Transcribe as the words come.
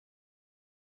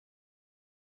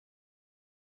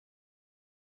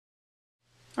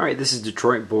Alright, this is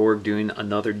Detroit Borg doing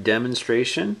another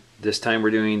demonstration. This time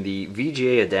we're doing the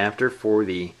VGA adapter for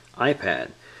the iPad.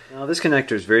 Now this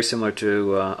connector is very similar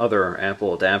to other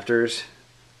Apple adapters,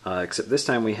 except this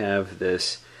time we have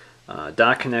this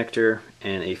dock connector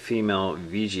and a female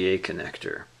VGA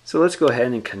connector. So let's go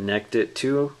ahead and connect it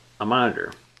to a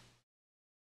monitor.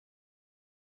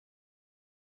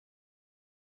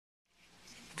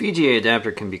 VGA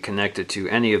adapter can be connected to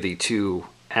any of the two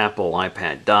Apple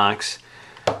iPad docks.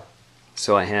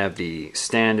 So I have the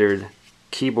standard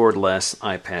keyboard-less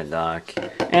iPad dock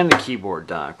and the keyboard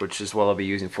dock, which is what I'll be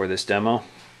using for this demo.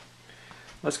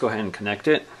 Let's go ahead and connect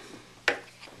it.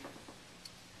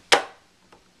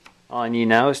 All I need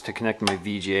now is to connect my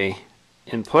VGA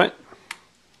input.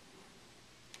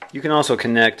 You can also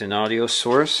connect an audio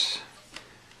source.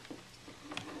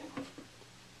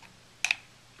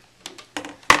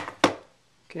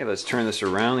 Okay, let's turn this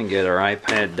around and get our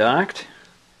iPad docked.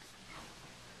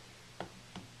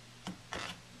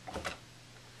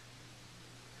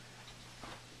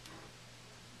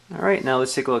 Alright, now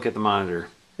let's take a look at the monitor.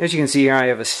 As you can see here, I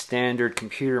have a standard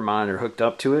computer monitor hooked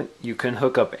up to it. You can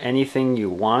hook up anything you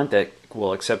want that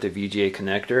will accept a VGA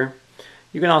connector.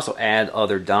 You can also add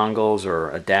other dongles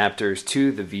or adapters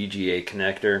to the VGA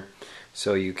connector,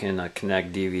 so you can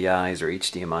connect DVIs or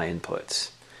HDMI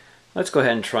inputs. Let's go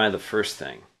ahead and try the first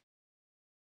thing.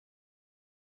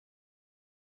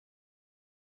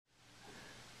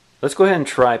 Let's go ahead and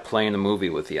try playing a movie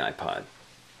with the iPod.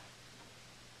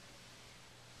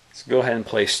 Let's go ahead and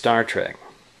play Star Trek.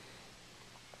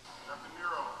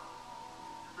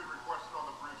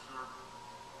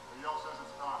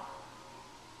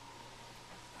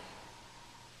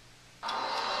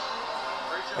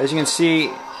 As you can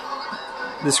see,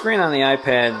 the screen on the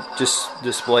iPad just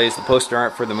displays the poster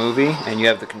art for the movie, and you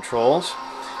have the controls.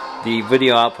 The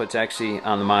video output's actually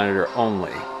on the monitor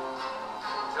only.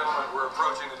 Gentlemen, we're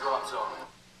approaching the drop zone.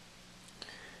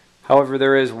 However,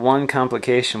 there is one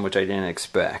complication which I didn't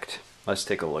expect. Let's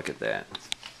take a look at that.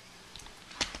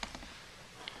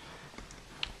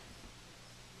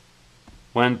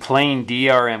 When playing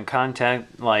DRM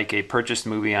content like a purchased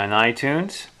movie on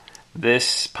iTunes,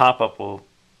 this pop-up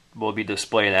will be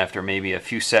displayed after maybe a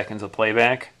few seconds of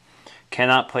playback.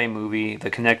 Cannot play movie. The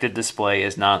connected display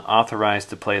is not authorized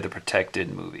to play the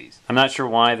protected movies. I'm not sure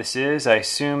why this is. I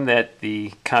assume that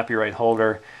the copyright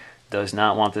holder does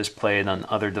not want this played on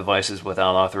other devices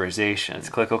without authorization. Let's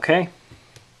click OK.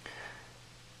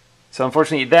 So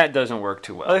unfortunately that doesn't work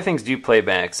too well. Other things do play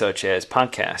back, such as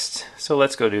podcasts. So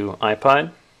let's go to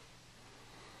iPod.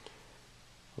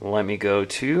 Let me go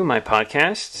to my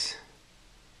podcasts.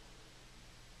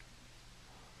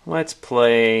 Let's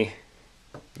play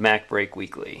Mac Break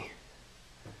Weekly.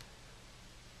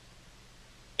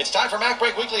 It's time for Mac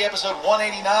Break Weekly, episode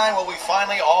 189. Well, we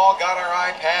finally all got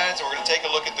our iPads, and we're going to take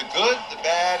a look at the good, the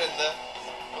bad, and the...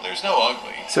 Well, there's no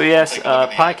ugly. So yes,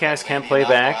 podcasts can play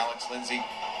back.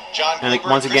 And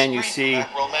once again, you see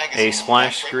a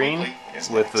splash screen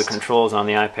with the controls on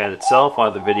the iPad itself,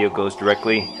 while the video goes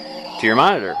directly to your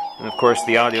monitor. And of course,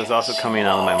 the audio is also coming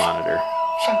out of my monitor.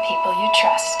 From people you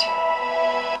trust.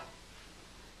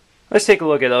 Let's take a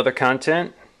look at other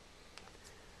content.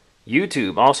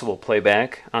 YouTube also will play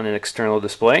back on an external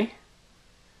display.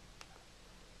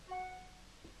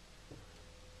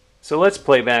 So let's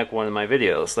play back one of my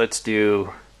videos. Let's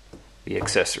do the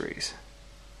accessories.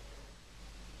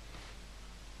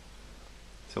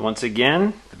 So once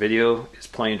again, the video is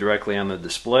playing directly on the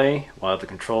display while the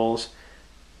controls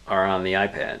are on the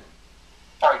iPad.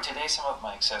 Alright, today some of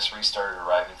my accessories started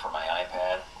arriving for my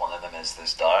iPad. One of them is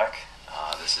this dock.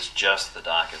 This is just the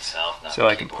dock itself. So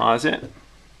I can pause it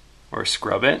or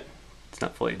scrub it. It's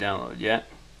not fully downloaded yet.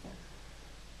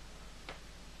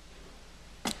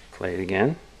 Play it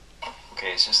again.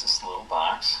 Okay, it's just this little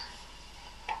box.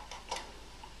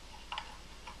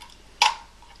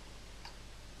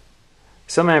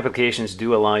 Some applications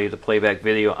do allow you to play back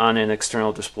video on an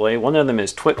external display. One of them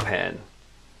is TwitPad.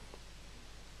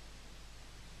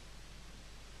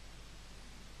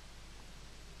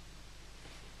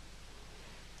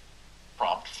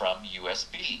 Prompt from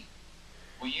USB.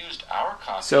 We used our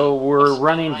copy. So we're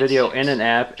running video in an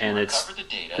app and it's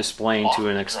displaying to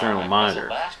an external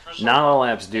monitor. Not all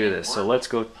apps do this, so let's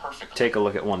go take a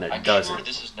look at one that doesn't. I'm sure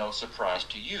this is no surprise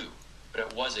to you, but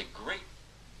it was a great...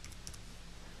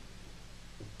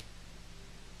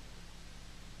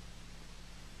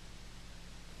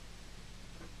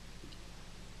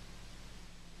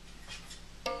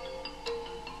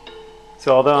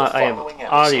 So although I have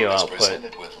audio output,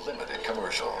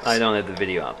 I don't have the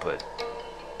video output.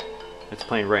 It's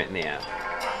playing right in the app.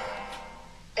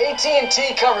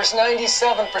 AT&T covers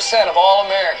 97% of all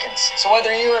Americans. So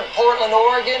whether you're in Portland,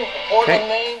 Oregon, or Portland,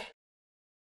 Maine...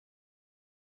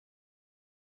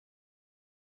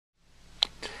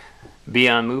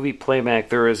 Beyond movie playback,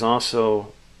 there is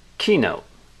also Keynote.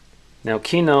 Now,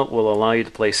 Keynote will allow you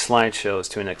to play slideshows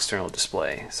to an external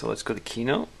display. So let's go to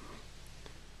Keynote.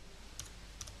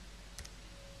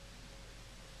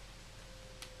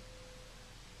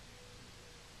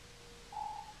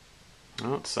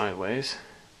 Oh, it's sideways.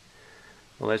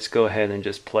 Well, let's go ahead and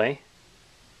just play.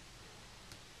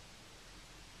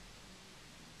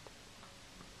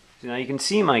 Now you can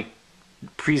see my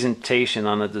presentation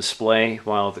on the display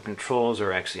while the controls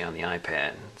are actually on the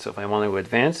iPad. So if I want to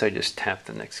advance, I just tap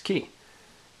the next key.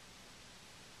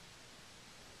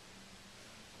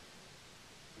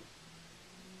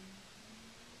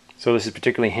 So this is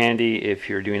particularly handy if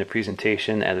you're doing a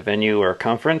presentation at a venue or a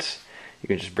conference. You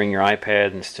can just bring your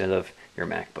iPad instead of your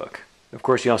MacBook. Of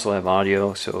course, you also have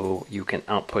audio, so you can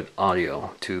output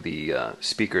audio to the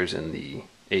speakers in the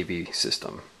AV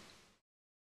system.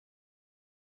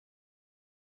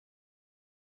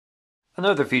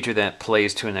 Another feature that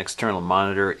plays to an external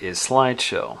monitor is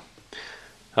slideshow.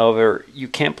 However, you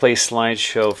can't play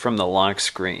slideshow from the lock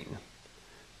screen.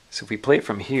 So if we play it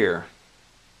from here,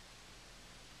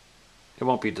 it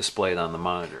won't be displayed on the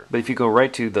monitor. But if you go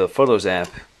right to the Photos app,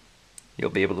 you'll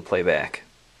be able to play back.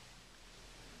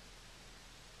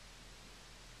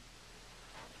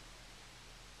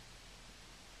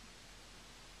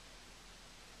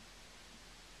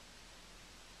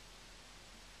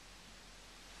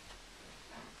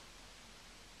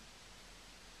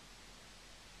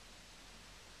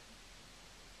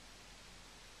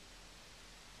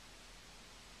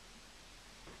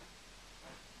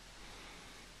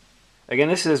 Again,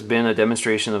 this has been a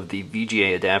demonstration of the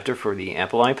VGA adapter for the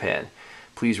Apple iPad.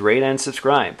 Please rate and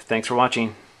subscribe. Thanks for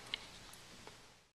watching.